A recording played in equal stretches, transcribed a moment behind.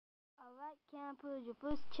Campers, your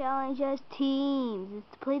first challenge as teams is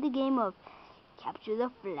to play the game of Capture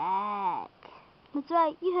the Flag. That's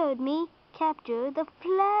right, you heard me. Capture the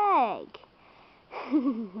flag.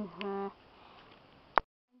 And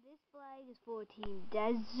this flag is for Team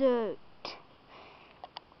Desert.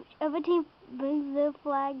 Whichever team brings their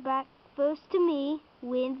flag back first to me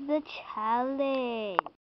wins the challenge.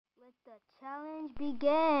 Let the challenge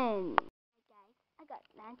begin. Hey guys, I got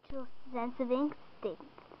natural sense of instinct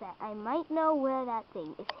that I might know where that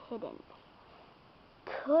thing is hidden.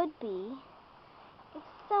 Could be it's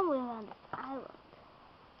somewhere on this island.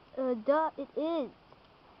 Duh, it is.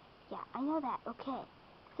 Yeah, I know that. Okay.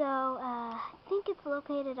 So, I think it's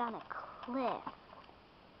located on a cliff.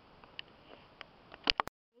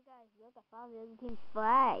 Hey guys, look, I found the other team's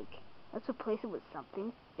flag. Let's replace it with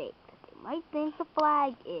something fake that they might think the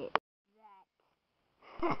flag is.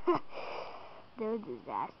 That. They're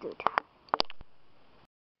disaster time.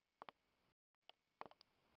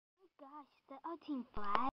 Oh gosh, is that our team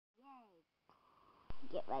flag? Yay.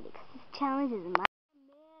 Get ready, because this challenge is mine.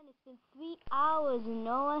 Man, it's been 3 hours and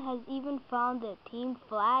no one has even found the team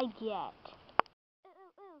flag yet.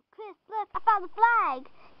 Chris, look, I found the flag!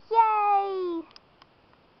 Yay!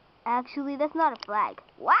 Actually, that's not a flag.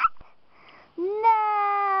 What?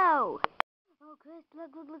 No! Oh, Chris,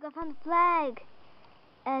 look, I found the flag.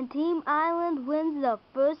 And Team Island wins the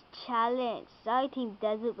first challenge. Sorry, Team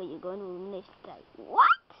Desert, but you're going to elimination stage. What?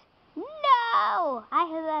 No!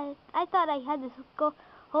 I thought I had this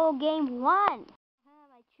whole game won.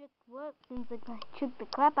 My trick worked. Seems like I tricked the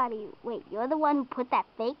crap out of you. Wait, you're the one who put that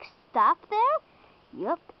fake stuff there?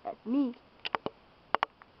 Yup, that's me.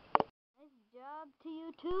 Nice job to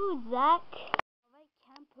you too, Zach. Alright,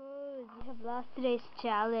 campers, you have lost today's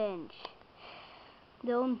challenge.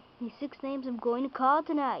 The only 6 names I'm going to call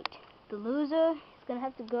tonight. The loser is going to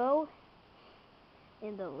have to go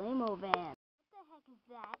in the limo van. What the heck is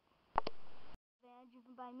that? Van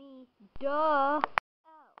driven by me. Duh! Oh.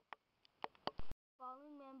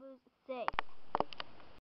 Following members say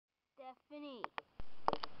Stephanie,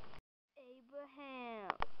 Abraham,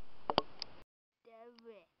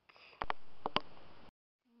 Derek,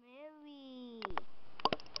 Mary,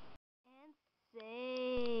 and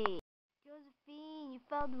Say. Josephine, you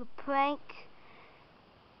failed the prank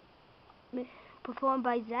performed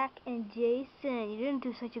by Zach and Jason. You didn't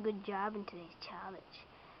do such a good job in today's challenge.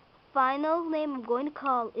 Final name I'm going to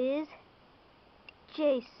call is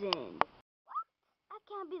Jason. I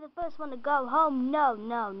can't be the first one to go home. No.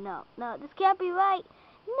 This can't be right.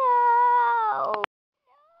 No.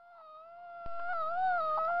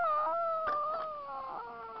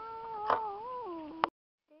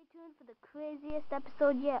 Stay tuned for the craziest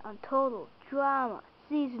episode yet on Total Drama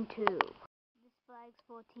Season 2. This flag's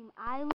for Team Island.